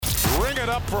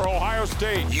up for Ohio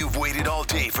State. You've waited all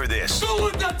day for this. Don't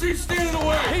let that team stand in the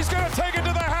way. He's going to take it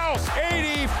to the house.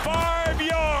 85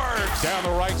 yards. Down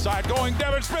the right side going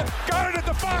Devin Smith. Got it at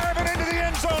the 5 and into the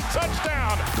end zone.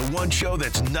 Touchdown. The one show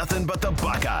that's nothing but the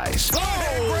Buckeyes.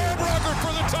 Oh, Graham Rucker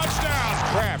for the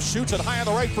touchdown. Kraft shoots it high on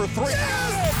the right for 3.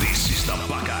 Yes! This is the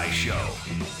Buckeye Show.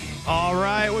 All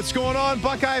right, what's going on,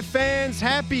 Buckeye fans?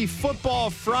 Happy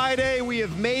Football Friday. We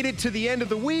have made it to the end of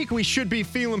the week. We should be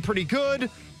feeling pretty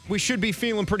good. We should be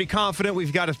feeling pretty confident.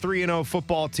 We've got a 3-0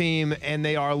 football team, and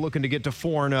they are looking to get to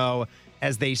 4-0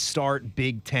 as they start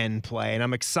Big Ten play. And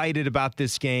I'm excited about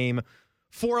this game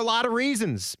for a lot of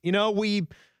reasons. You know,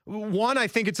 I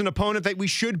think it's an opponent that we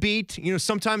should beat. You know,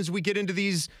 sometimes we get into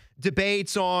these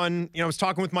debates on, I was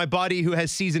talking with my buddy who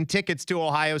has season tickets to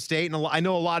Ohio State, and I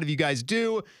know a lot of you guys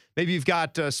do. Maybe you've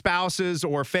got spouses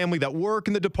or family that work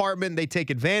in the department. They take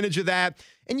advantage of that.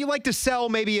 And you like to sell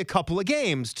maybe a couple of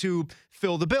games to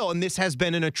fill the bill. And this has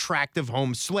been an attractive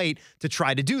home slate to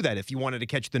try to do that. If you wanted to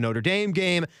catch the Notre Dame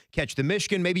game, catch the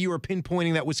Michigan, maybe you were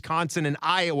pinpointing that Wisconsin and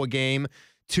Iowa game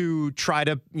to try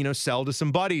to, sell to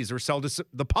some buddies or sell to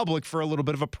the public for a little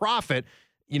bit of a profit.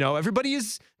 Everybody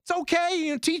it's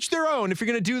okay. Teach their own if you're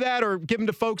going to do that, or give them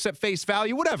to folks at face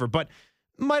value, whatever. But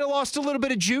might have lost a little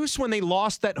bit of juice when they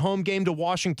lost that home game to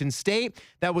Washington State.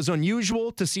 That was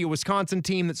unusual to see a Wisconsin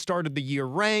team that started the year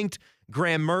ranked.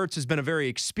 Graham Mertz has been a very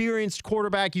experienced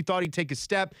quarterback. You thought he'd take a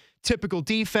step. Typical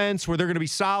defense where they're going to be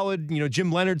solid.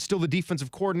 Jim Leonard's still the defensive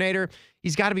coordinator.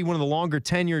 He's got to be one of the longer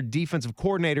tenured defensive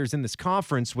coordinators in this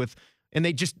conference and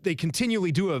they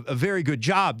continually do a very good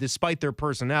job despite their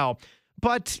personnel.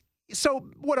 But so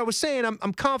what I was saying,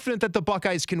 I'm confident that the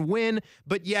Buckeyes can win,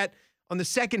 but yet on the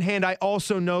second hand, I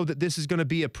also know that this is going to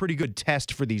be a pretty good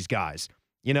test for these guys.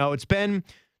 It's been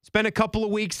a couple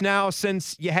of weeks now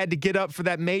since you had to get up for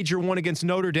that major one against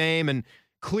Notre Dame, and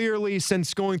clearly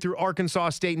since going through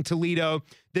Arkansas State and Toledo,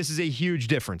 this is a huge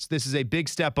difference. This is a big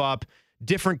step up,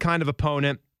 different kind of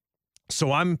opponent.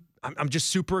 So I'm just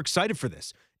super excited for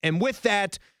this. And with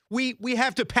that, we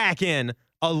have to pack in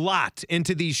a lot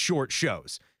into these short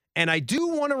shows. And I do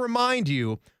want to remind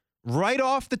you right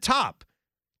off the top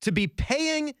to be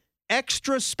paying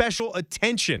extra special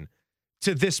attention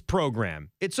to this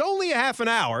program. It's only a half an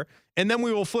hour, and then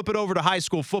we will flip it over to high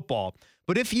school football.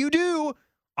 But if you do,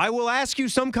 I will ask you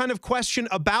some kind of question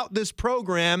about this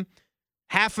program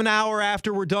half an hour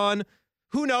after we're done.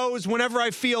 Who knows? Whenever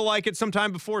I feel like it,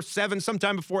 sometime before 7,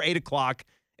 sometime before 8 o'clock.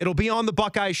 It'll be on the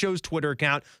Buckeye Show's Twitter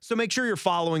account, so make sure you're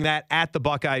following that at the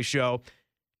Buckeye Show.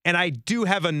 And I do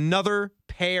have another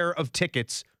pair of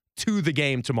tickets to the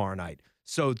game tomorrow night.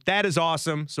 So that is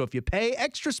awesome. So if you pay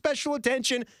extra special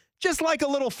attention, just like a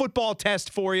little football test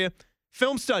for you,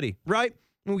 film study, right?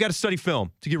 We got to study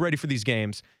film to get ready for these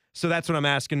games. So that's what I'm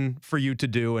asking for you to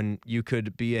do, and you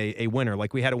could be a winner.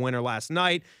 Like we had a winner last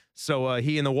night. So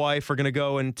he and the wife are going to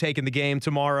go and take in the game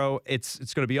tomorrow. It's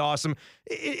going to be awesome.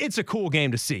 It's a cool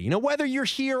game to see. Whether you're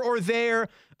here or there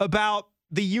about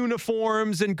the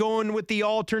uniforms and going with the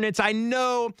alternates. I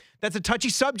know that's a touchy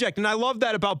subject, and I love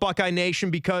that about Buckeye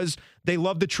Nation because they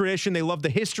love the tradition. They love the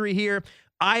history here.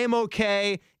 I am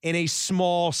okay in a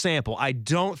small sample. I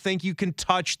don't think you can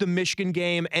touch the Michigan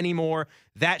game anymore.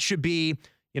 That should be,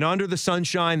 under the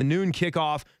sunshine, the noon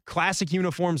kickoff, classic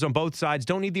uniforms on both sides.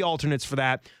 Don't need the alternates for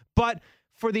that. But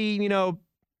for the,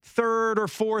 third or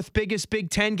fourth biggest Big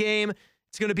Ten game,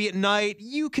 it's going to be at night.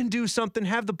 You can do something,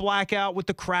 have the blackout with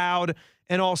the crowd,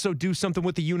 and also do something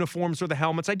with the uniforms or the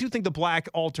helmets. I do think the black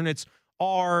alternates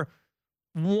are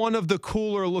one of the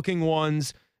cooler looking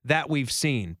ones that we've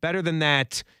seen. Better than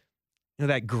that,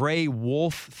 that gray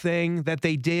wolf thing that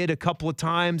they did a couple of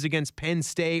times against Penn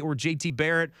State where JT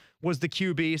Barrett was the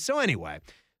QB. So anyway,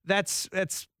 that's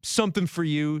something for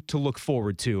you to look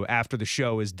forward to after the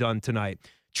show is done tonight.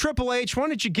 Triple H, why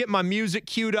don't you get my music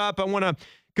queued up? I want to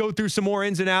go through some more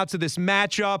ins and outs of this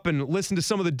matchup and listen to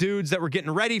some of the dudes that were getting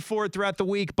ready for it throughout the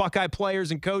week, Buckeye players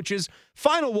and coaches.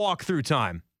 Final walkthrough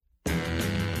time.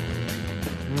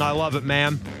 I love it,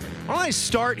 man. Why don't I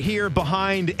start here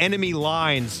behind enemy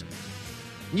lines?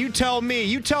 You tell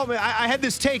me. I had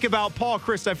this take about Paul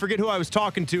Chryst. I forget who I was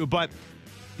talking to, but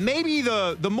maybe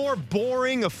the more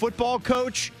boring a football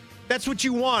coach, that's what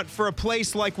you want for a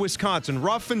place like Wisconsin.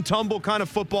 Rough and tumble kind of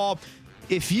football.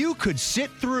 If you could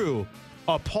sit through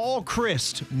a Paul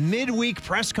Chryst midweek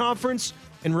press conference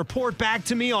and report back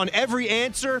to me on every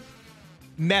answer,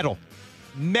 medal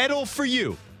for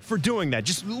you for doing that.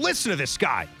 Just listen to this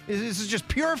guy. This is just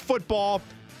pure football.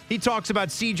 He talks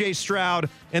about C.J. Stroud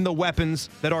and the weapons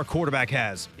that our quarterback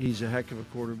has. He's a heck of a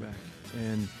quarterback,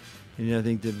 and I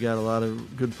think they've got a lot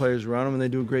of good players around him, and they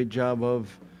do a great job of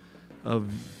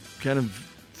kind of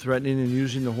threatening and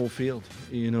using the whole field,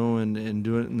 and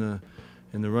do it in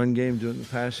the run game, do it in the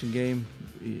passing game.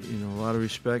 A lot of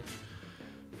respect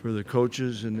for the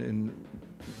coaches and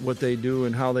what they do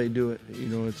and how they do it.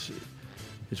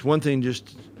 It's one thing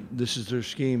just this is their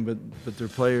scheme, but their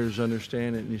players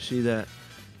understand it, and you see that,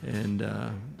 and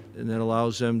that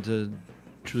allows them to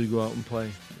truly go out and play.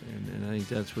 And I think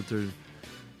that's what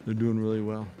they're doing really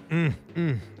well.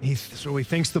 So he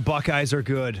thinks the Buckeyes are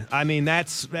good. I mean,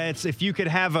 that's if you could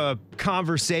have a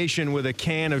conversation with a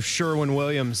can of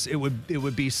Sherwin-Williams, it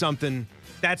would be something.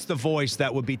 That's the voice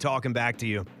that would be talking back to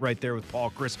you right there with Paul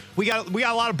Chris. We got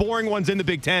a lot of boring ones in the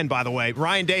Big Ten, by the way.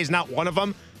 Ryan Day's not one of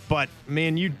them, but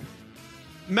man,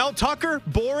 Mel Tucker,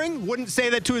 boring. Wouldn't say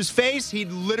that to his face.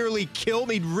 He'd literally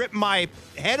he'd rip my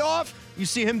head off. You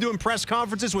see him doing press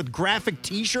conferences with graphic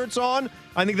T-shirts on.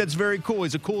 I think that's very cool.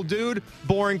 He's a cool dude.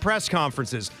 Boring press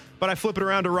conferences. But I flip it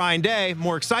around to Ryan Day,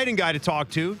 more exciting guy to talk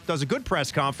to. Does a good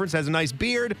press conference, has a nice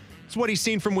beard. It's what he's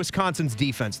seen from Wisconsin's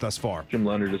defense thus far. Jim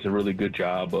Leonard does a really good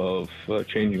job of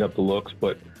changing up the looks,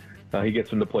 but he gets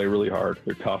them to play really hard.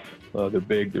 They're tough. They're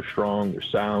big. They're strong. They're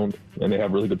sound. And they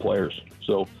have really good players.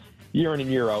 So year in and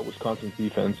year out, Wisconsin's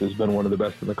defense has been one of the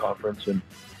best in the conference and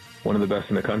one of the best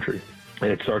in the country. And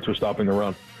it starts with stopping the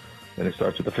run. And it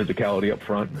starts with the physicality up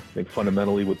front. I think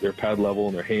fundamentally with their pad level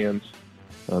and their hands,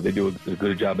 they do as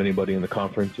good a job anybody in the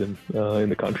conference and in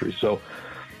the country. So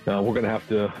we're going to have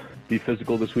to be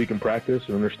physical this week in practice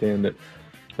and understand that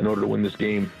in order to win this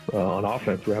game on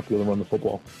offense, we have to be able to run the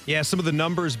football. Yeah, some of the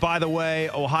numbers, by the way,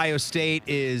 Ohio State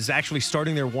is actually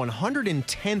starting their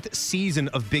 110th season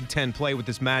of Big Ten play with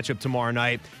this matchup tomorrow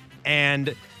night.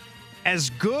 And as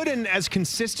good and as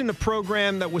consistent a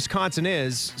program that Wisconsin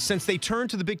is, since they turned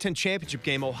to the Big Ten championship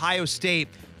game, Ohio State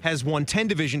has won 10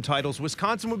 division titles.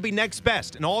 Wisconsin would be next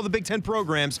best in all the Big Ten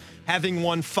programs, having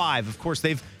won 5. Of course,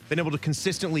 they've been able to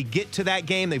consistently get to that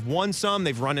game. They've won some.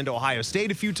 They've run into Ohio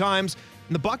State a few times.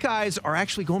 And the Buckeyes are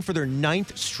actually going for their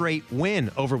 9th straight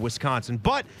win over Wisconsin.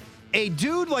 But a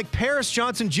dude like Paris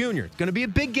Johnson Jr., going to be a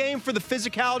big game for the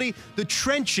physicality, the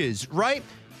trenches, right?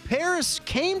 Paris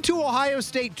came to Ohio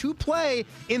State to play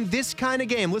in this kind of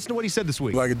game. Listen to what he said this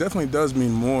week. It definitely does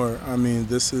mean more. I mean,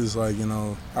 this is I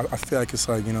feel like it's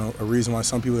a reason why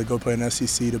some people that go play in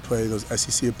SEC to play those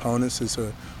SEC opponents. It's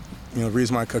a,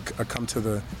 reason why I come to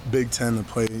the Big Ten to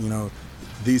play,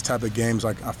 these type of games.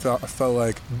 I felt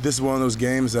like this is one of those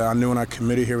games that I knew when I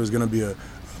committed here was going to be a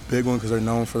big one because they're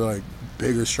known for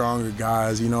bigger, stronger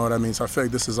guys. You know what I mean? So I feel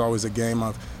like this is always a game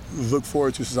I've looked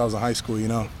forward to since I was in high school.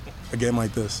 A game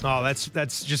like this. Oh,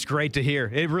 that's just great to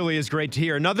hear. It really is great to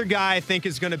hear. Another guy I think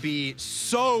is going to be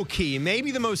so key,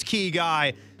 maybe the most key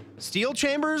guy, Steel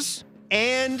Chambers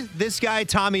and this guy,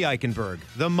 Tommy Eichenberg,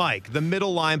 the Mike, the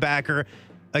middle linebacker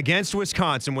against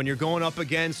Wisconsin when you're going up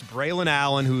against Braylon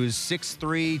Allen, who's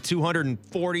 6'3",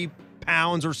 240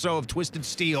 pounds or so of twisted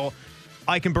steel.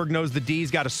 Eichenberg knows the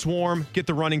D's got to swarm, get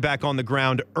the running back on the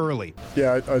ground early.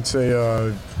 Yeah, I'd say,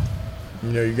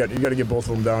 you got to get both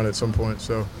of them down at some point,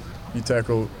 so you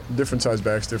tackle different size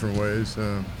backs different ways,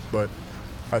 but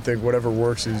I think whatever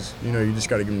works is, you just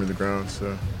got to get them to the ground.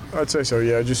 So I'd say so,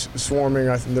 yeah, just swarming.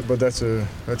 I think, but that's a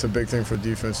big thing for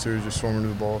defense too, just swarming to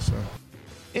the ball. So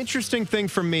interesting thing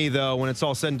for me though, when it's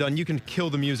all said and done, you can kill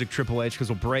the music, Triple H, because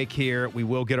we'll break here. We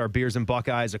will get our beers and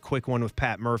Buckeyes, a quick one with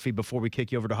Pat Murphy before we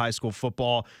kick you over to high school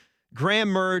football. Graham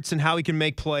Mertz and how he can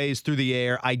make plays through the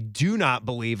air. I do not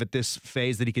believe at this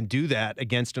phase that he can do that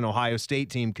against an Ohio State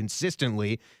team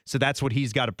consistently. So that's what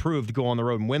he's got to prove to go on the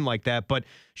road and win like that. But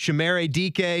Shamere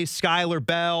Dike, Skylar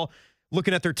Bell,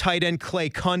 looking at their tight end, Clay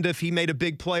Cundiff, he made a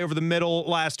big play over the middle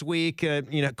last week.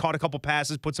 Caught a couple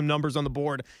passes, put some numbers on the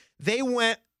board. They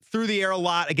went through the air a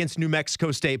lot against New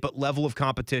Mexico State, but level of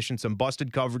competition, some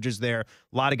busted coverages there.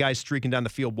 A lot of guys streaking down the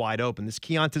field wide open. This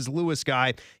Keontae Lewis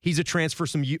guy, he's a transfer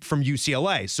from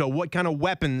UCLA. So what kind of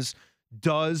weapons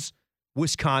does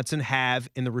Wisconsin have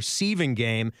in the receiving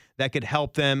game that could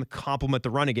help them complement the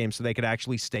running game so they could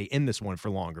actually stay in this one for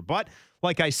longer? But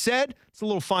like I said, it's a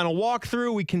little final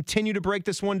walkthrough. We continue to break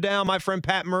this one down. My friend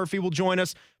Pat Murphy will join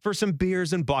us for some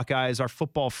beers and Buckeyes, our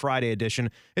Football Friday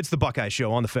edition. It's the Buckeye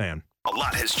Show on the Fan. A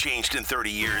lot has changed in 30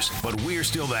 years, but we're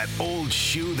still that old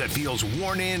shoe that feels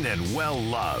worn in and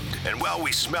well-loved. And,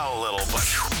 we smell a little,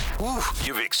 but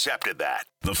you've accepted that.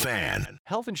 The Fan.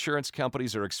 Health insurance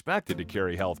companies are expected to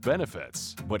carry health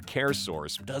benefits, but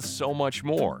CareSource does so much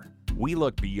more. We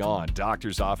look beyond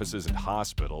doctors' offices and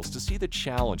hospitals to see the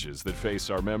challenges that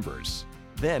face our members.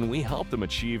 Then we help them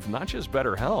achieve not just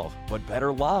better health, but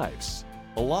better lives.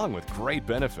 Along with great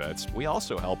benefits, we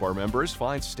also help our members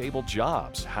find stable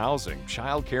jobs, housing,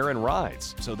 childcare, and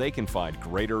rides so they can find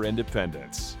greater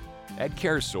independence. At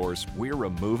CareSource, we're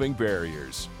removing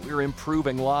barriers, we're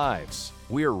improving lives,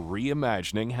 we're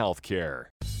reimagining healthcare.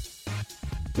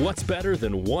 What's better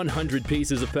than 100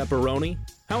 pieces of pepperoni?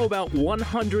 How about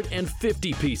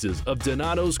 150 pieces of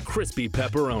Donato's crispy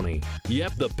pepperoni?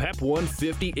 Yep, the Pep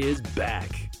 150 is back.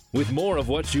 With more of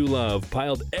what you love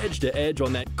piled edge to edge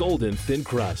on that golden thin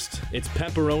crust. It's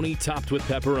pepperoni topped with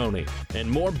pepperoni. And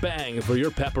more bang for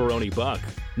your pepperoni buck.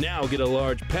 Now get a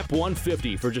large Pep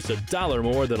 150 for just $1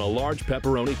 more than a large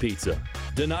pepperoni pizza.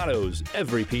 Donato's,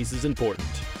 every piece is important.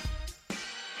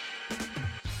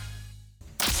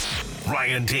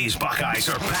 Ryan Day's Buckeyes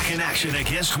are back in action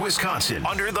against Wisconsin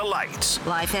under the lights.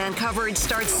 Live fan coverage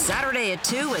starts Saturday at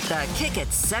 2 with the kick at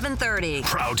 7:30.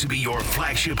 Proud to be your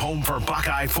flagship home for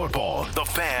Buckeye football, the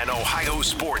Fan Ohio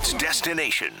sports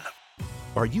destination.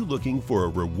 Are you looking for a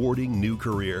rewarding new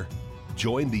career?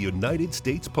 Join the United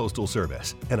States Postal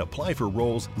Service and apply for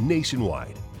roles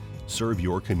nationwide. Serve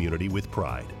your community with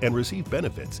pride and receive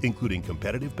benefits including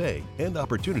competitive pay and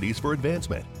opportunities for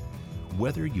advancement.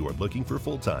 Whether you are looking for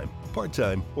full-time,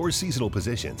 part-time, or seasonal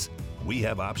positions, we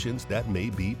have options that may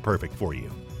be perfect for you.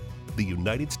 The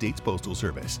United States Postal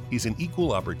Service is an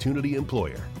equal opportunity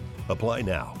employer. Apply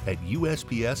now at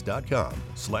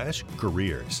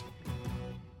USPS.com/careers.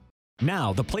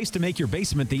 Now, the place to make your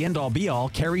basement the end-all be-all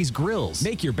carries grills.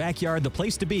 Make your backyard the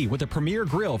place to be with a premier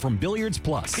grill from Billiards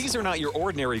Plus. These are not your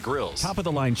ordinary grills.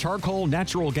 Top-of-the-line charcoal,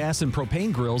 natural gas, and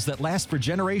propane grills that last for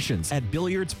generations at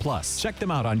Billiards Plus. Check them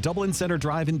out on Dublin Center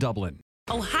Drive in Dublin.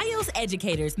 Ohio's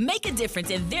educators make a difference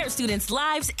in their students'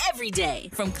 lives every day.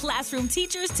 From classroom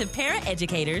teachers to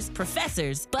para-educators,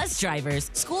 professors, bus drivers,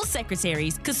 school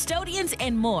secretaries, custodians,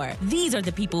 and more. These are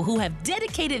the people who have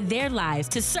dedicated their lives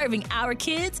to serving our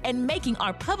kids and making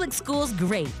our public schools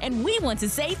great. And we want to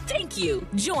say thank you.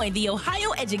 Join the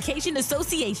Ohio Education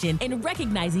Association in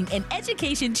recognizing an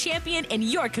education champion in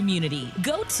your community.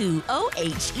 Go to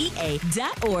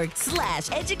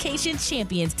ohea.org/education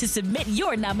champions to submit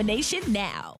your nomination now.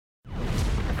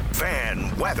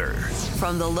 Fan weather.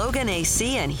 From the Logan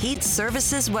AC and Heat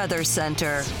Services Weather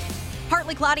Center.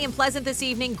 Partly cloudy and pleasant this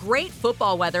evening. Great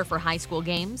football weather for high school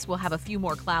games. We'll have a few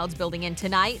more clouds building in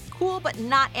tonight. Cool, but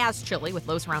not as chilly with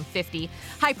lows around 50.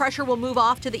 High pressure will move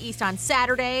off to the east on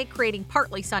Saturday, creating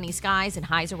partly sunny skies and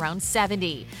highs around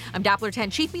 70. I'm Doppler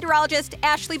 10 Chief Meteorologist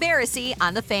Ashley Barrissey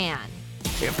on The Fan.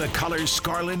 If the colors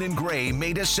scarlet and gray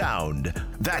made a sound,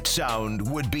 that sound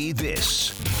would be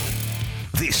this.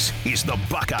 This is the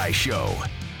Buckeye Show.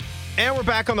 And we're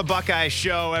back on the Buckeye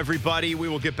Show, everybody. We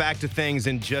will get back to things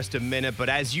in just a minute. But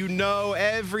as you know,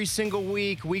 every single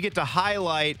week we get to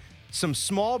highlight some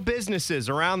small businesses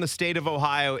around the state of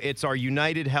Ohio. It's our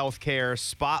United Healthcare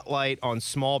Spotlight on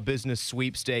Small Business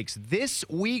Sweepstakes. This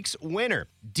week's winner,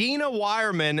 Dina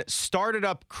Wireman, started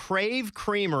up Crave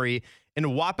Creamery in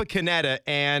Wapakoneta,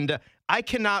 and I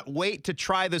cannot wait to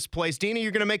try this place. Dina,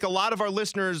 you're going to make a lot of our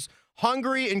listeners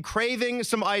hungry and craving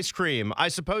some ice cream. I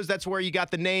suppose that's where you got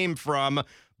the name from,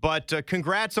 but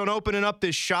congrats on opening up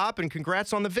this shop and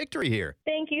congrats on the victory here.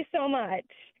 Thank you so much.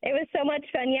 It was so much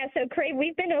fun. Yeah, so Crave,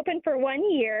 we've been open for 1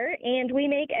 year, and we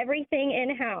make everything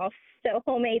in-house. So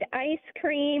homemade ice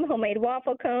cream, homemade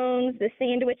waffle cones, the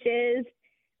sandwiches.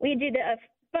 We do the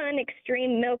fun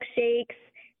extreme milkshakes.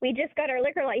 We just got our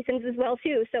liquor license as well,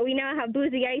 too. So we now have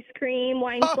boozy ice cream,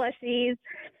 wine slushies.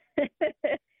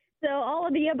 So all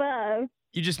of the above.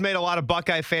 You just made a lot of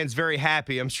Buckeye fans very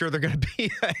happy. I'm sure they're going to be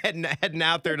heading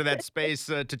out there to that space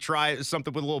to try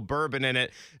something with a little bourbon in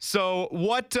it. So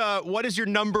what is your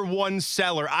number one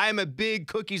seller? I'm a big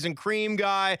cookies and cream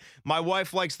guy. My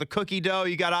wife likes the cookie dough.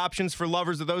 You got options for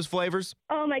lovers of those flavors?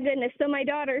 Oh, my goodness. So my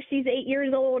daughter, she's 8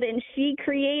 years old, and she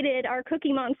created our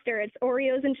Cookie Monster. It's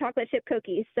Oreos and chocolate chip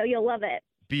cookies, so you'll love it.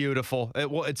 Beautiful.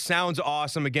 It sounds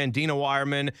awesome. Again, Dina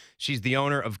Wireman, she's the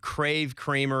owner of Crave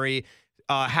Creamery.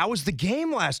 How was the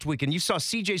game last week? And you saw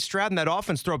C.J. Stroud and that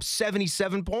offense throw up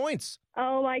 77 points.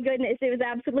 Oh, my goodness. It was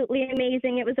absolutely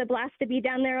amazing. It was a blast to be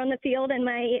down there on the field. And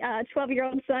my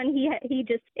 12-year-old son, he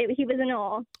was in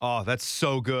awe. Oh, that's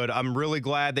so good. I'm really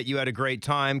glad that you had a great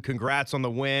time. Congrats on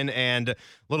the win. And a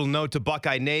little note to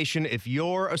Buckeye Nation, if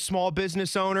you're a small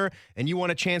business owner and you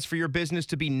want a chance for your business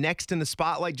to be next in the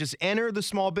spotlight, just enter the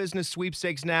small business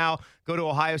sweepstakes now. Go to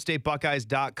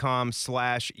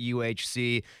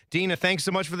ohiostatebuckeyes.com/UHC. Dina, thanks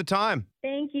so much for the time.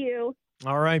 Thank you.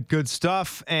 All right, good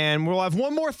stuff. And we'll have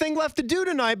one more thing left to do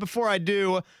tonight. Before I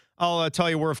do, I'll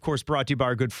tell you we're, of course, brought to you by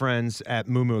our good friends at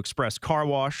Moo Moo Express Car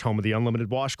Wash, home of the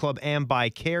Unlimited Wash Club, and by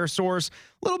CareSource.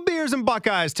 Little beers and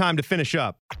Buckeyes, time to finish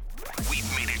up.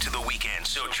 We've made it to the weekend,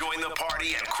 so join the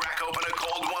party and crack open a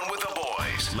cold one with the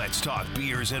boys. Let Let's talk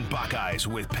beers and Buckeyes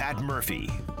with Pat Murphy.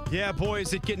 Yeah,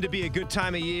 boys, it's getting to be a good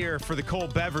time of year for the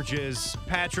cold beverages.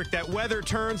 Patrick, that weather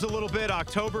turns a little bit.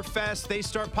 Oktoberfest, they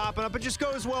start popping up. It just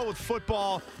goes well with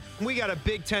football. We got a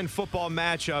Big Ten football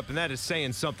matchup, and that is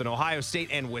saying something. Ohio State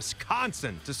and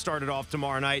Wisconsin to start it off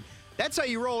tomorrow night. That's how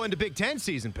you roll into Big Ten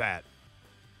season, Pat.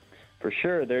 For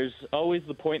sure. There's always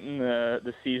the point in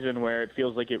the season where it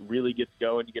feels like it really gets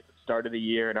going. You get the start of the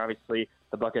year, and obviously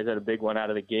the Buckeyes had a big one out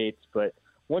of the gates. But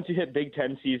once you hit Big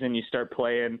Ten season, you start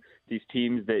playing these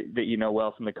teams that you know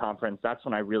well from the conference. That's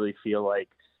when I really feel like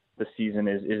the season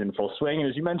is in full swing. And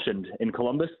as you mentioned, in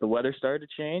Columbus, the weather started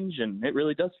to change, and it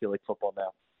really does feel like football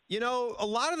now. You know, a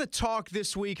lot of the talk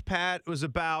this week, Pat, was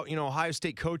about, Ohio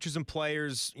State coaches and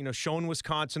players, showing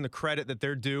Wisconsin the credit that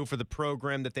they're due for the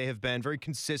program that they have been very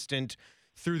consistent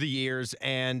through the years.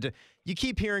 And you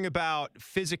keep hearing about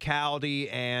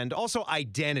physicality and also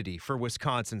identity for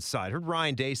Wisconsin's side. Heard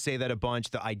Ryan Day say that a bunch,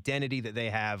 the identity that they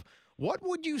have. What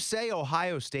would you say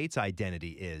Ohio State's identity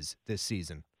is this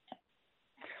season?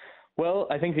 Well,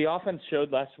 I think the offense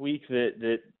showed last week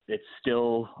that it's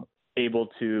still able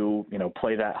to,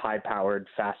 play that high-powered,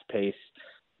 fast-paced,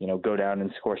 go down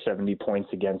and score 70 points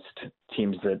against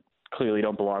teams that clearly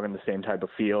don't belong in the same type of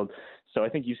field. So I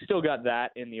think you still got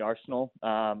that in the arsenal.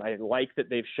 I like that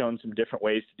they've shown some different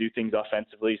ways to do things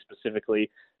offensively, specifically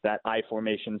that I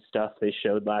formation stuff they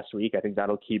showed last week. I think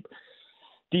that'll keep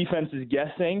defenses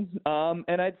guessing.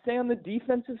 And I'd say on the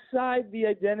defensive side, the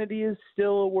identity is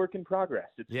still a work in progress.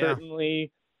 It's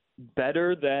certainly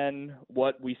better than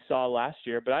what we saw last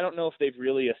year, but I don't know if they've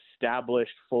really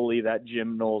established fully that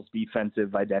Jim Knowles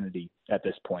defensive identity at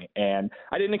this point. And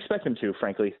I didn't expect him to,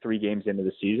 frankly, 3 games into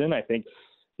the season. I think,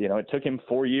 it took him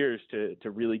 4 years to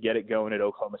really get it going at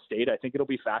Oklahoma State. I think it'll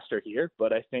be faster here,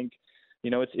 but I think,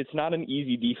 it's not an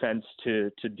easy defense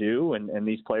to do. And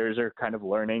these players are kind of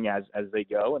learning as they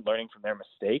go and learning from their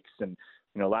mistakes. And,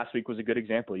 last week was a good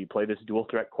example. You play this dual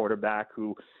threat quarterback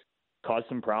who caused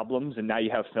some problems, and now you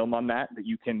have film on that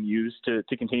you can use to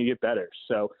continue to get better.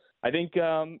 So I think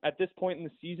at this point in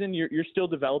the season, you're still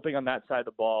developing on that side of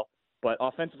the ball. But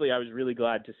offensively, I was really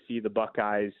glad to see the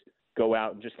Buckeyes go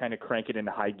out and just kind of crank it into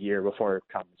high gear before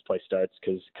conference play starts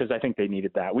because I think they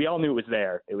needed that. We all knew it was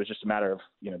there. It was just a matter of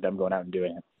them going out and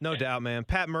doing it. No doubt, man.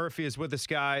 Pat Murphy is with us,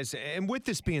 guys. And with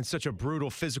this being such a brutal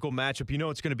physical matchup,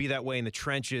 it's going to be that way in the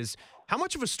trenches. How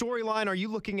much of a storyline are you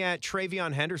looking at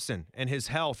Travion Henderson and his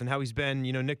health and how he's been,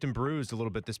 nicked and bruised a little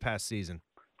bit this past season?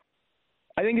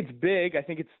 I think it's big. I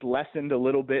think it's lessened a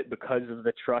little bit because of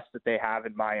the trust that they have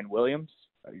in Mayan Williams.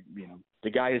 The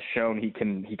guy has shown he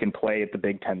can play at the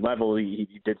Big Ten level.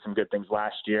 He did some good things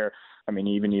last year. I mean,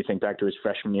 even you think back to his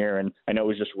freshman year, and I know it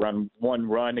was just one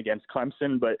run against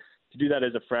Clemson, but to do that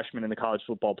as a freshman in the college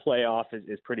football playoff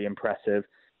is pretty impressive.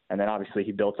 And then obviously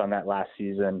he built on that last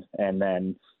season. And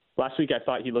then last week I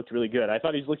thought he looked really good. I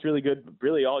thought he's looked really good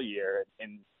really all year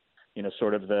in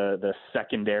sort of the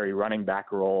secondary running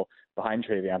back role behind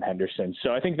Travion Henderson.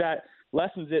 So I think that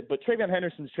lessens it, but Travion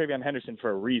Henderson's Travion Henderson for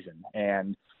a reason.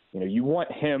 And, you want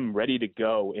him ready to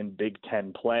go in Big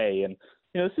Ten play. And,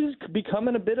 this is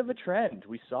becoming a bit of a trend.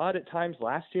 We saw it at times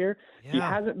last year. Yeah. He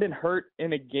hasn't been hurt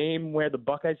in a game where the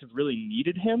Buckeyes have really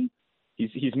needed him.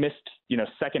 He's missed,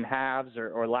 second halves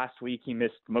or last week he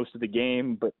missed most of the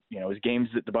game, but, it was games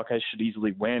that the Buckeyes should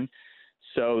easily win.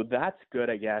 So that's good,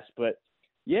 I guess. But,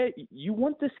 yeah, you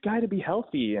want this guy to be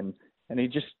healthy and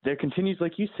there continues,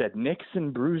 like you said, nicks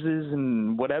and bruises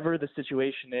and whatever the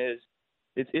situation is.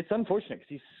 It's unfortunate because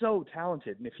he's so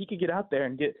talented. And if he could get out there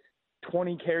and get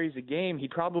 20 carries a game,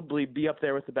 he'd probably be up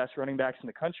there with the best running backs in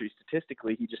the country.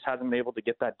 Statistically, he just hasn't been able to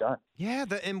get that done. Yeah,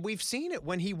 and we've seen it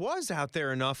when he was out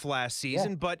there enough last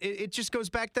season, but it just goes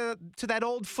back to that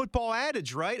old football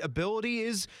adage, right? Ability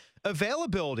is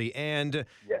availability, and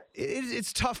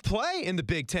it's tough play in the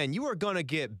Big Ten. You are going to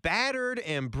get battered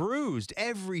and bruised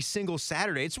every single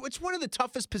Saturday. It's one of the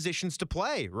toughest positions to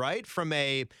play, right? From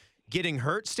a getting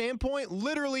hurt standpoint,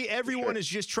 literally everyone is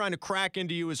just trying to crack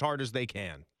into you as hard as they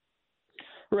can.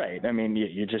 Right. I mean,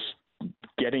 you're just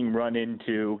getting run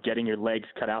into, getting your legs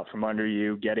cut out from under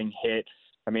you, getting hit.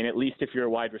 I mean, at least if you're a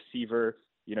wide receiver,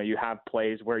 you have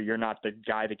plays where you're not the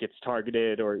guy that gets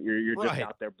targeted or you're just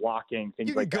out there blocking,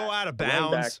 things like that. You can go out of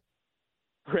bounds.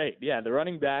 Right. Yeah. The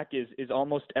running back is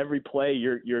almost every play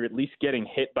you're at least getting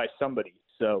hit by somebody.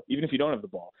 So even if you don't have the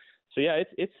ball. So yeah,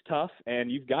 it's tough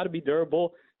and you've got to be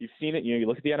durable. You've seen it. You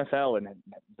look at the NFL and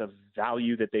the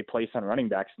value that they place on running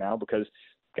backs now because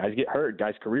guys get hurt,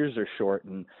 guys' careers are short.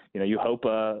 And, you hope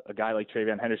a guy like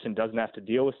Travion Henderson doesn't have to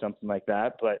deal with something like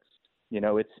that. But,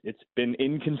 it's been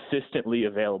inconsistently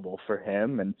available for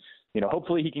him. And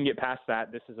hopefully he can get past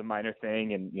that. This is a minor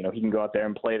thing, and he can go out there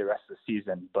and play the rest of the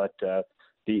season. But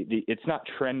it's not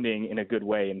trending in a good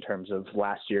way in terms of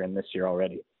last year and this year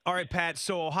already. All right, Pat,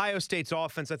 so Ohio State's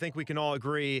offense, I think we can all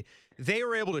agree, they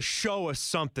were able to show us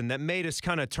something that made us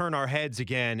kind of turn our heads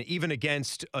again, even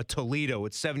against Toledo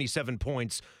at 77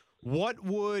 points. What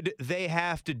would they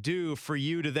have to do for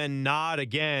you to then nod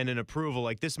again in approval?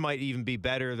 Like, this might even be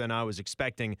better than I was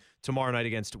expecting tomorrow night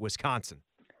against Wisconsin.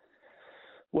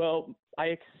 Well, I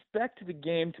expect the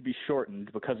game to be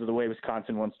shortened because of the way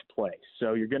Wisconsin wants to play.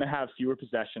 So you're going to have fewer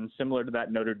possessions, similar to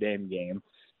that Notre Dame game.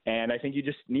 And I think you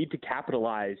just need to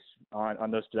capitalize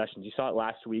on those possessions. You saw it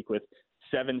last week with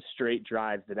 7 straight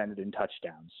drives that ended in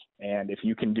touchdowns. And if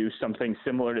you can do something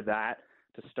similar to that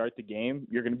to start the game,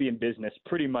 you're going to be in business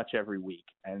pretty much every week.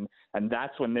 And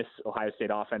that's when this Ohio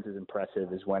State offense is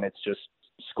impressive, is when it's just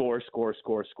score, score,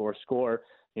 score, score, score.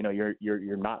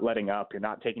 You're not letting up. You're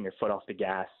not taking your foot off the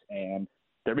gas. And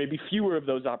there may be fewer of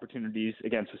those opportunities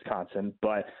against Wisconsin,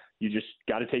 but you just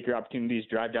got to take your opportunities,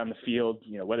 drive down the field,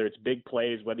 whether it's big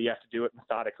plays, whether you have to do it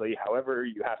methodically, however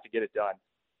you have to get it done,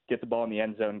 get the ball in the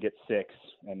end zone, get 6.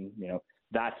 And,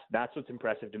 that's what's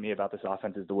impressive to me about this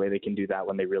offense, is the way they can do that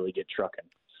when they really get trucking.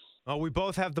 Oh, we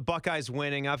both have the Buckeyes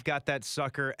winning. I've got that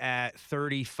sucker at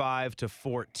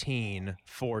 35-14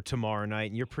 for tomorrow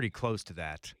night, and you're pretty close to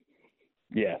that.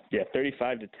 Yeah,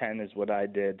 35-10 is what I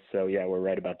did. So, yeah, we're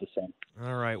right about the same.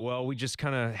 All right, well, we just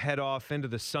kind of head off into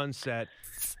the sunset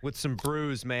with some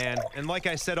brews, man. And like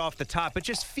I said off the top, it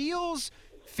just feels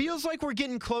like we're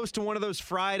getting close to one of those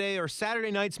Friday or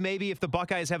Saturday nights, maybe, if the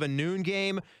Buckeyes have a noon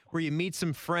game where you meet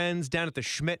some friends down at the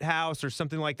Schmidt House or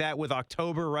something like that, with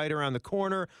October right around the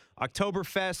corner.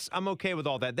 Oktoberfest, I'm okay with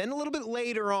all that. Then a little bit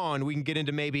later on, we can get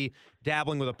into maybe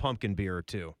dabbling with a pumpkin beer or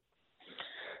two.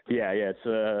 Yeah, it's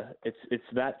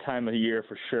that time of the year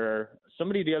for sure.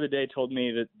 Somebody the other day told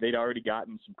me that they'd already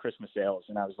gotten some Christmas ales,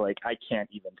 and I was like, I can't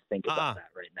even think about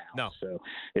that right now. No. So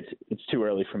it's too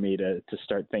early for me to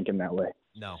start thinking that way.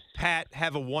 No. Pat,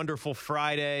 have a wonderful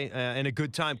Friday and a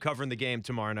good time covering the game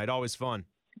tomorrow night. Always fun.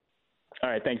 All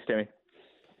right, thanks, Timmy.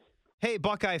 Hey,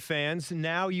 Buckeye fans,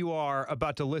 now you are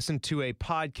about to listen to a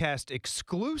podcast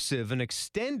exclusive, an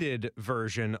extended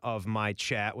version of my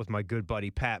chat with my good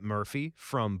buddy Pat Murphy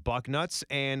from Bucknuts,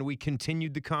 and we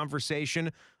continued the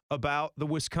conversation about the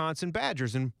Wisconsin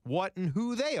Badgers and what and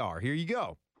who they are. Here you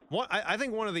go. I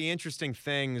think one of the interesting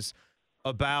things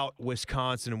about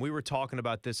Wisconsin, and we were talking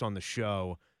about this on the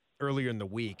show earlier in the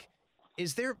week,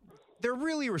 is they're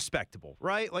really respectable,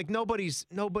 right? Like nobody's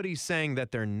saying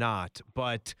that they're not,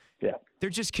 but there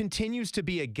just continues to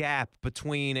be a gap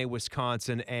between a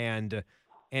Wisconsin and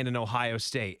an Ohio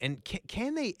State. And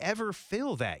can they ever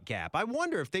fill that gap? I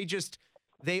wonder if they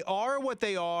are what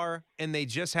they are, and they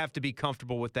just have to be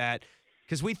comfortable with that.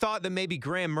 Because we thought that maybe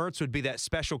Graham Mertz would be that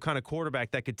special kind of quarterback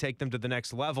that could take them to the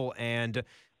next level. And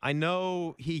I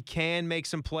know he can make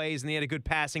some plays, and he had a good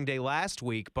passing day last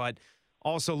week, but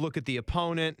also look at the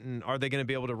opponent, and are they going to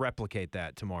be able to replicate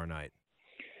that tomorrow night?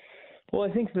 Well,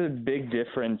 I think the big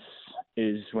difference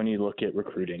is when you look at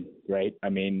recruiting, right? I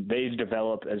mean, they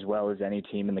develop as well as any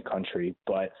team in the country,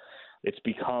 but it's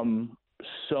become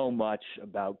so much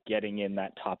about getting in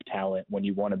that top talent when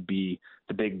you want to be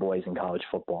the big boys in college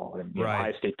football. And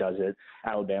Ohio State does it,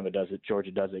 Alabama does it,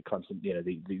 Georgia does it, Clemson,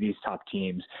 these top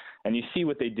teams. And you see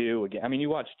what they do again. I mean, you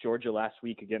watched Georgia last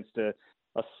week against a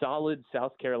solid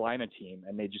South Carolina team,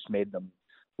 and they just made them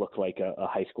look like a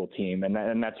high school team.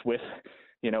 And that's with,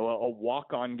 a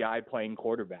walk-on guy playing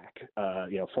quarterback,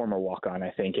 former walk-on, I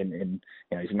think, and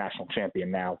he's a national champion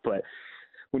now. But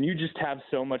when you just have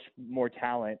so much more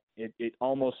talent, it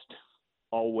almost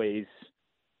always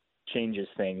changes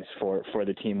things for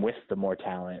the team with the more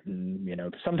talent. And,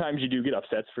 sometimes you do get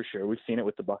upsets for sure. We've seen it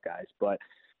with the Buckeyes, but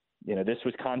this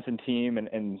Wisconsin team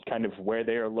and kind of where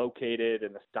they are located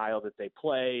and the style that they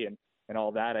play and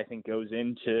all that, I think goes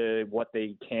into what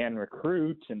they can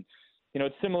recruit. And,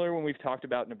 it's similar when we've talked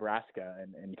about Nebraska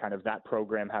and kind of that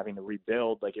program having to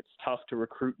rebuild. Like, it's tough to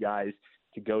recruit guys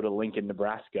to go to Lincoln,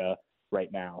 Nebraska right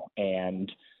now.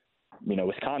 And,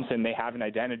 Wisconsin, they have an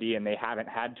identity and they haven't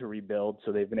had to rebuild,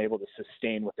 so they've been able to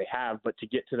sustain what they have. But to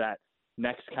get to that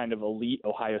next kind of elite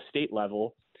Ohio State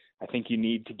level, I think you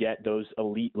need to get those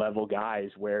elite level guys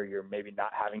where you're maybe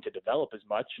not having to develop as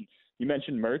much. And you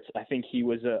mentioned Mertz. I think he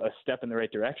was a step in the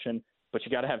right direction, but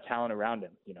you got to have talent around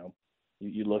him.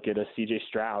 You look at a CJ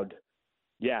Stroud.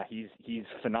 Yeah, he's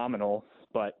phenomenal,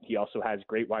 but he also has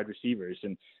great wide receivers.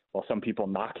 And while some people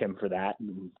knock him for that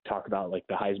and talk about like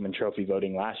the Heisman Trophy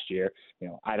voting last year,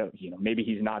 maybe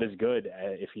he's not as good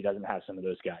if he doesn't have some of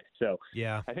those guys. So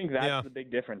yeah, I think that's the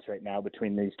big difference right now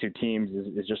between these two teams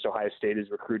is just Ohio State is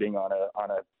recruiting on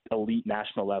a elite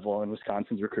national level and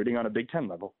Wisconsin's recruiting on a Big Ten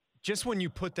level. Just when you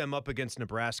put them up against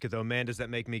Nebraska, though, man, does that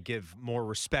make me give more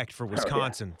respect for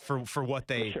Wisconsin for what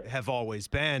they have always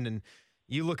been. And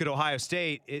you look at Ohio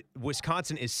State,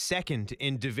 Wisconsin is second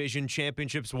in division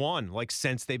championships won, like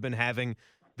since they've been having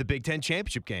the Big Ten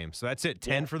championship game. So that's it,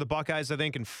 10 for the Buckeyes, I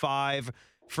think, and 5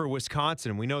 for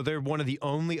Wisconsin. We know they're one of the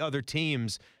only other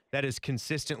teams that has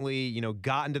consistently,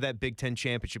 gotten to that Big Ten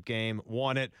championship game,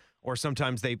 won it, or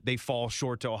sometimes they fall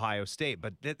short to Ohio State.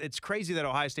 But it's crazy that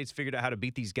Ohio State's figured out how to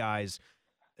beat these guys.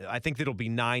 I think that'll be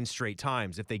 9 straight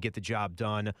times if they get the job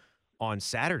done on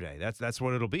Saturday. That's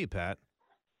what it'll be, Pat.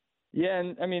 Yeah,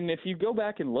 and I mean, if you go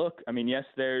back and look, I mean, yes,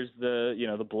 there's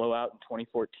the blowout in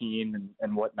 2014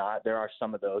 and whatnot. There are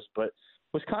some of those, but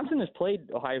Wisconsin has played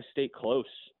Ohio State close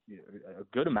a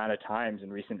good amount of times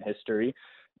in recent history.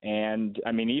 And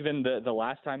I mean, even the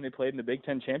last time they played in the Big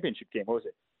Ten championship game, what was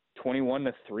it,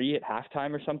 21-3 at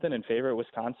halftime or something in favor of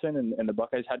Wisconsin, and the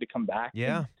Buckeyes had to come back.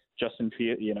 Yeah, Justin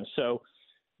Field, so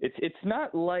it's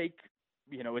not like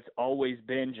it's always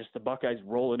been just the Buckeyes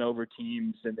rolling over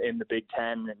teams in the Big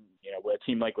Ten, and a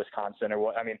team like Wisconsin or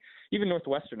what. I mean, even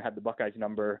Northwestern had the Buckeyes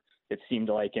number. It seemed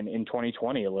like in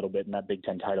 2020 a little bit in that Big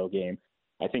Ten title game.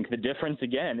 I think the difference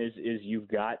again is you've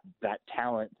got that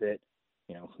talent that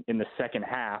in the second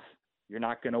half you're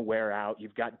not going to wear out.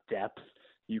 You've got depth.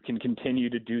 You can continue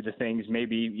to do the things.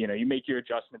 Maybe you make your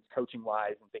adjustments coaching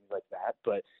wise and things like that.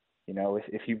 But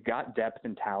if you've got depth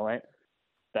and talent,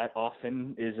 that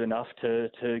often is enough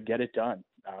to get it done,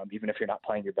 even if you're not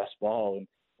playing your best ball.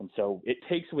 And so it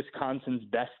takes Wisconsin's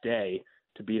best day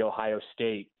to beat Ohio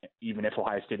State, even if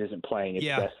Ohio State isn't playing its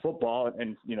best football.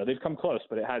 And, they've come close,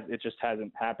 but it just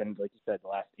hasn't happened, like you said, the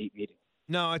last 8 meetings.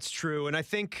 No, it's true. And I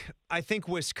think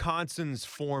Wisconsin's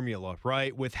formula,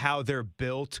 right, with how they're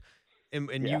built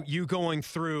and you going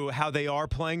through how they are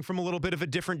playing from a little bit of a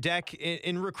different deck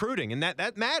in recruiting. And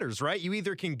that matters, right? You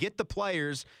either can get the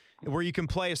players where you can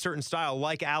play a certain style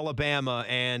like Alabama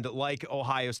and like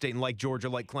Ohio State and like Georgia,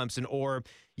 like Clemson, or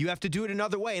you have to do it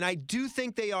another way. And I do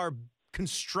think they are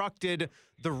constructed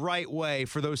the right way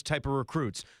for those type of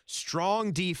recruits.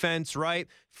 Strong defense, right?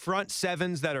 Front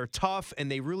sevens that are tough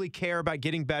and they really care about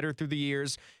getting better through the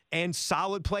years, and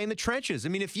solid play in the trenches. I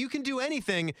mean, if you can do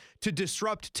anything to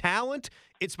disrupt talent,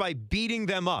 it's by beating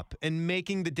them up and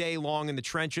making the day long in the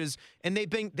trenches. And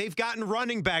they've gotten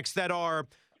running backs that are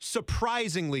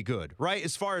surprisingly good, right?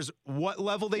 As far as what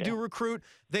level they do recruit,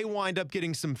 they wind up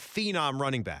getting some phenom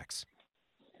running backs.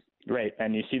 Right,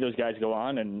 and you see those guys go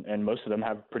on, and most of them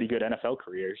have pretty good NFL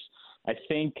careers. I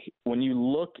think when you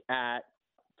look at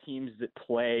teams that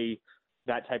play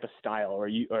that type of style or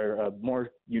a more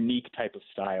unique type of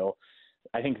style,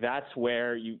 I think that's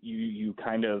where you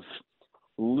kind of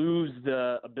lose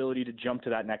the ability to jump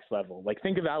to that next level. Like,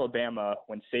 think of Alabama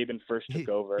when Saban first took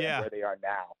over and where they are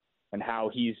now, and how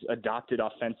he's adopted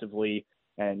offensively.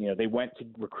 And, they went to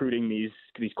recruiting these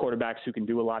quarterbacks who can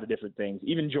do a lot of different things.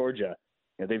 Even Georgia,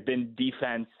 they've been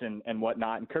defense and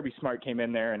whatnot. And Kirby Smart came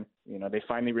in there and, they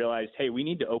finally realized, hey, we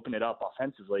need to open it up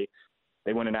offensively.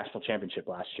 They won a national championship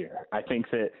last year. I think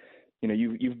that,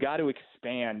 you've got to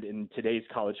expand in today's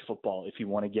college football if you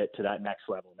want to get to that next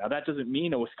level. Now, that doesn't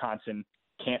mean a Wisconsin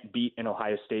can't beat an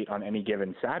Ohio State on any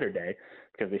given Saturday,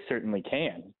 because they certainly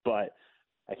can. But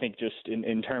I think just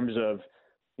in terms of,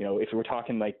 if we're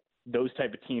talking like those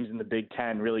type of teams in the Big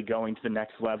Ten really going to the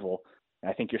next level,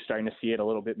 I think you're starting to see it a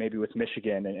little bit maybe with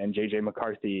Michigan and J.J.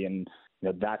 McCarthy. And,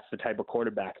 that's the type of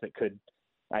quarterback that could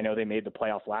 – I know they made the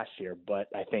playoff last year, but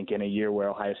I think in a year where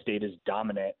Ohio State is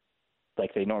dominant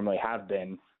like they normally have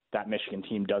been, that Michigan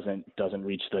team doesn't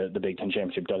reach the Big Ten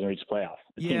championship, doesn't reach the playoff.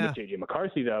 The team with J.J.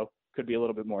 McCarthy, though, could be a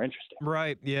little bit more interesting.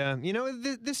 Right, yeah.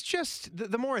 This just –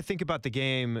 the more I think about the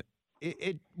game,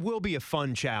 it will be a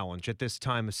fun challenge at this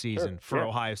time of season for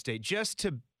Ohio State, just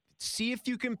to see if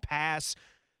you can pass –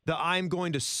 I'm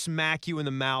going to smack you in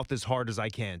the mouth as hard as I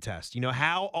can test.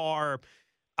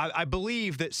 I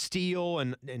believe that Steele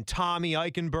and Tommy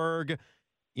Eichenberg,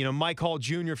 Mike Hall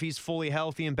Jr., if he's fully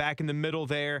healthy and back in the middle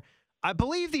there, I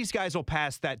believe these guys will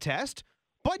pass that test,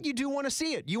 but you do want to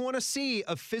see it. You want to see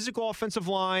a physical offensive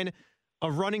line,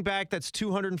 a running back that's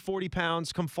 240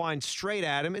 pounds come flying straight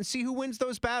at him, and see who wins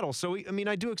those battles. So,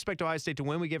 I do expect Ohio State to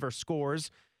win. We give our scores.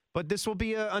 But this will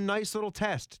be a nice little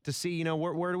test to see,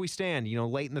 where do we stand,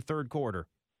 late in the third quarter.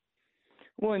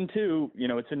 Well, and two,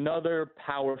 it's another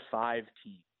Power 5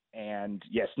 team. And,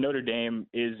 yes, Notre Dame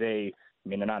is a I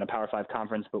mean, they're not in a Power 5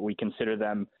 conference, but we consider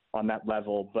them on that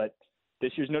level. But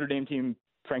this year's Notre Dame team,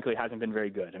 frankly, hasn't been very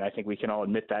good. And I think we can all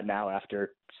admit that now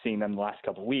after seeing them the last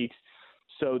couple of weeks.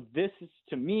 So this,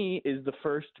 to me, is the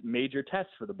first major test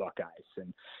for the Buckeyes.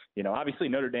 And, obviously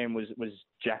Notre Dame was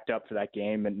jacked up for that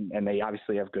game, and they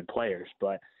obviously have good players.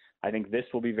 But I think this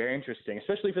will be very interesting,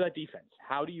 especially for that defense.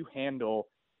 How do you handle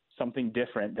something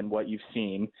different than what you've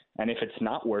seen? And if it's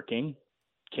not working,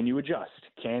 can you adjust?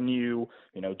 Can you,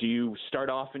 do you start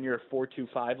off in your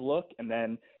 4-2-5 look, and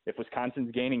then if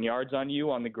Wisconsin's gaining yards on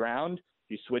you on the ground,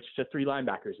 you switch to 3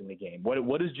 linebackers in the game?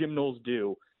 What does Jim Knowles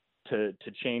do to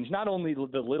change not only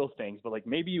the little things, but like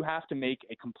maybe you have to make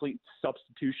a complete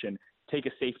substitution, take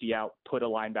a safety out, put a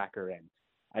linebacker in.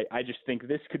 I just think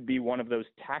this could be one of those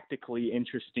tactically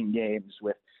interesting games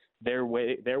with their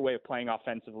way of playing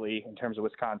offensively in terms of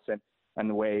Wisconsin, and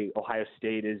the way Ohio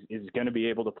State is going to be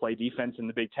able to play defense in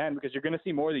the Big Ten, because you're going to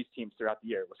see more of these teams throughout the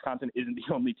year. Wisconsin isn't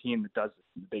the only team that does this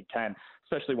in the Big Ten,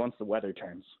 especially once the weather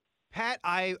turns. Pat,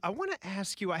 I want to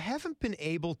ask you, I haven't been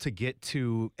able to get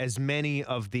to as many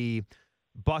of the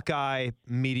Buckeye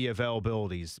media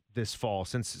availabilities this fall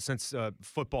since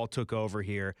football took over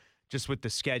here, just with the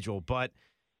schedule. But,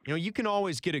 you can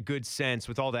always get a good sense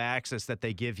with all the access that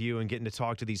they give you and getting to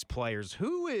talk to these players.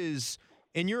 Who is,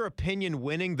 in your opinion,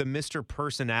 winning the Mr.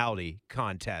 Personality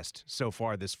contest so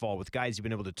far this fall with guys you've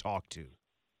been able to talk to?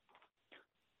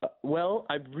 Well,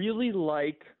 I really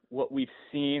like what we've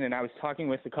seen, and I was talking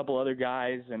with a couple other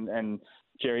guys and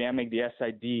Jerry Emig, the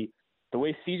SID, the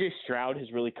way C.J. Stroud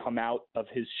has really come out of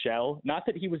his shell. Not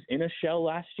that he was in a shell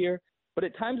last year, but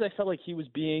at times I felt like he was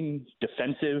being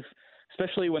defensive,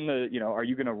 especially when are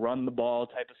you going to run the ball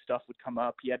type of stuff would come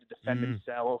up. He had to defend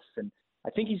himself, and I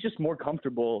think he's just more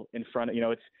comfortable in front of,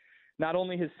 it's not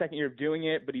only his second year of doing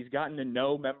it, but he's gotten to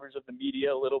know members of the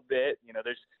media a little bit.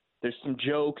 There's some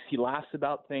jokes. He laughs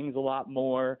about things a lot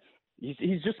more.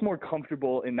 He's just more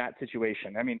comfortable in that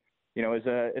situation. I mean, as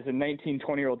a 19,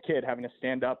 20-year-old kid, having to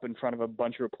stand up in front of a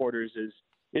bunch of reporters is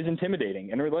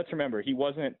intimidating. And let's remember, he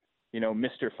wasn't,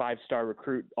 Mr. 5-star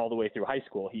recruit all the way through high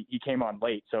school. He came on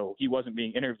late, so he wasn't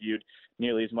being interviewed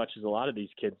nearly as much as a lot of these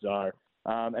kids are.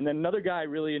 And then another guy I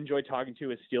really enjoy talking to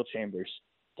is Steel Chambers.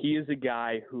 He is a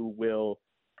guy who will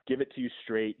give it to you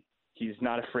straight. He's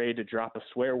not afraid to drop a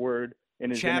swear word in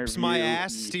his Chaps interview. my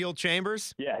ass, Steel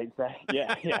Chambers? Yeah, exactly.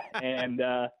 Yeah. And,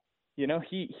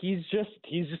 he's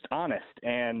just honest.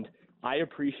 And I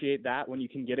appreciate that when you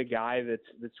can get a guy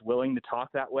that's willing to talk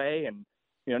that way, and,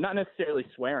 not necessarily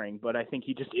swearing, but I think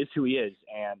he just is who he is.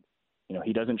 And,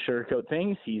 he doesn't sugarcoat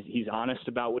things. He's honest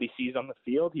about what he sees on the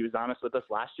field. He was honest with us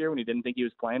last year when he didn't think he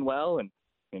was playing well. And,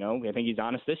 I think he's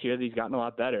honest this year that he's gotten a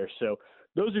lot better. So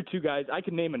those are two guys. I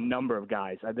can name a number of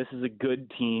guys. This is a good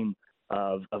team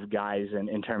of guys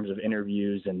in terms of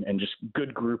interviews and just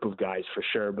good group of guys for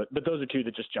sure. But those are two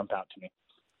that just jump out to me.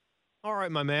 All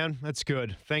right, my man. That's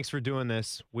good. Thanks for doing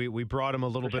this. We brought him a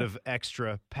little bit of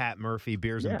extra Pat Murphy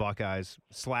Beers and Buckeyes,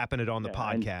 slapping it on the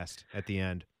podcast at the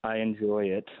end. I enjoy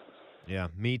it. Yeah,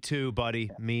 me too, buddy.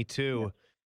 Me too.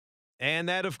 Yeah. And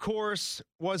that, of course,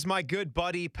 was my good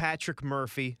buddy Patrick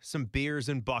Murphy. Some Beers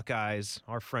and Buckeyes,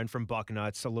 our friend from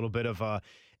Bucknuts. A little bit of a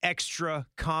extra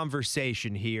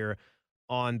conversation here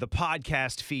on the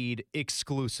podcast feed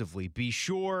exclusively. Be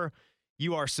sure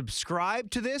you are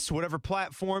subscribed to this, whatever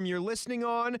platform you're listening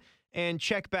on, and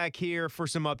check back here for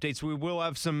some updates. We will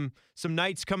have some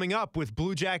nights coming up with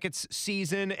Blue Jackets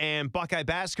season and Buckeye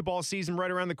basketball season right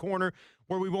around the corner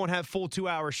where we won't have full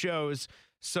 2-hour shows.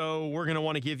 So we're going to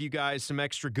want to give you guys some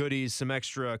extra goodies, some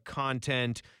extra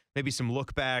content, maybe some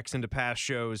look backs into past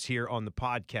shows here on the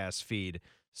podcast feed.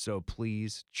 So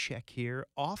please check here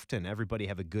often. Everybody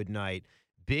have a good night.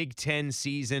 Big Ten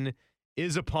season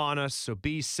is upon us, so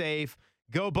be safe.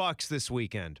 Go Bucks this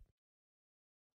weekend.